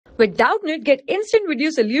With Doubtnut, get instant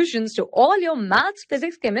video solutions to all your maths,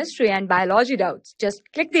 physics, chemistry, and biology doubts. Just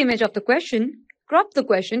click the image of the question, crop the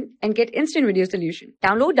question, and get instant video solution.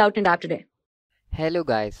 Download Doubtnut app today. Hello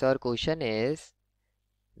guys, so our question is,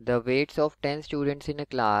 the weights of 10 students in a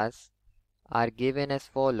class are given as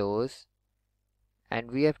follows,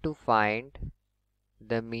 and we have to find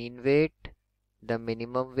the mean weight, the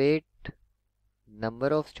minimum weight, number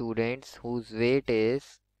of students whose weight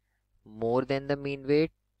is more than the mean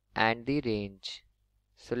weight, and the range.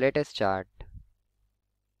 So let us start.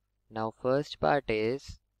 Now first part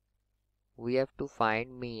is, we have to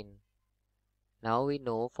find mean. Now we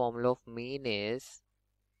know formula of mean is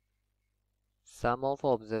sum of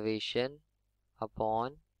observation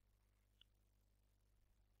upon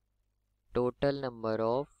total number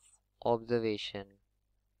of observation.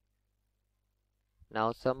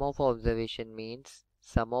 Now sum of observation means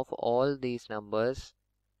sum of all these numbers,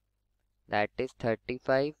 that is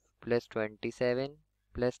 35 plus 27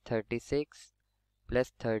 plus 36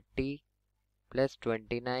 plus 30 plus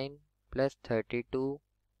 29 plus 32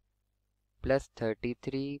 plus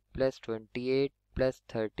 33 plus 28 plus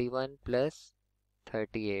 31 plus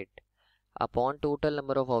 38 upon total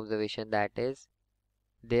number of observation, that is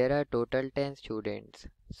there are total 10 students,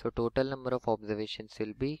 so total number of observations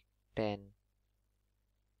will be 10.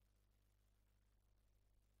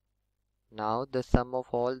 Now the sum of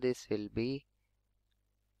all this will be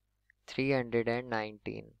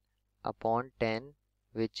 319 upon 10,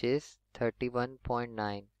 which is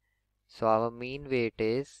 31.9. So our mean weight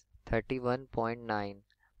is 31.9.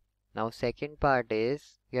 Now second part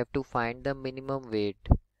is, we have to find the minimum weight.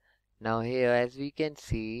 Now here as we can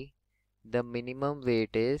see, the minimum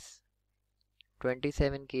weight is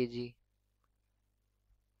 27 kg.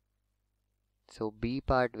 So B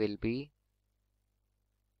part will be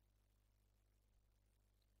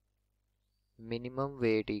minimum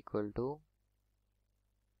weight equal to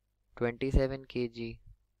 27 kg.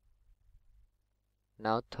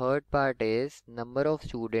 Now third part is number of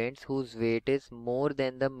students whose weight is more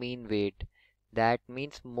than the mean weight. That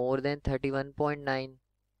means more than 31.9.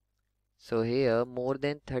 So here more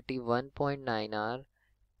than 31.9 are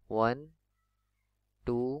 1,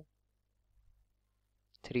 2,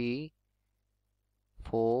 3,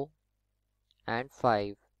 4 and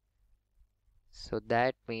 5. So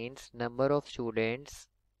that means number of students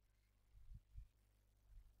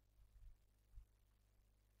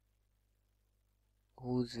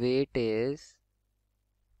whose weight is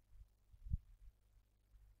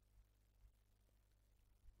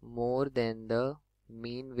more than the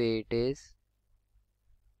mean weight is,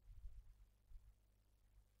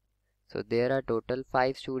 so there are total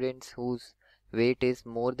 5 students whose weight is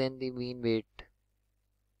more than the mean weight.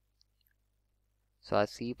 So our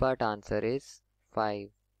C part answer is 5.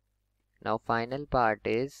 Now final part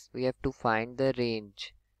is, we have to find the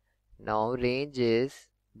range. Now range is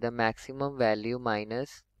the maximum value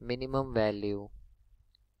minus minimum value.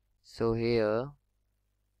 So here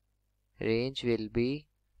range will be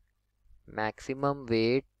maximum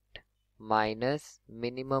weight minus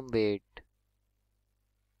minimum weight.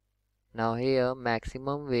 Now here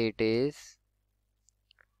maximum weight is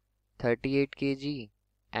 38 kg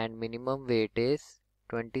and minimum weight is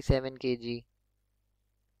 27 kg.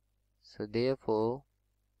 So therefore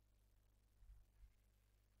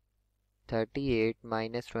 38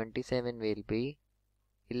 minus 27 will be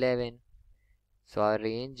 11. So our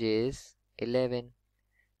range is 11.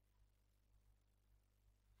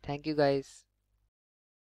 Thank you guys.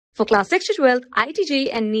 For class 6 to 12, IIT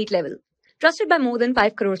JEE and NEET level. Trusted by more than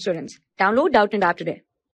 5 crore students. Download Doubtnut app today.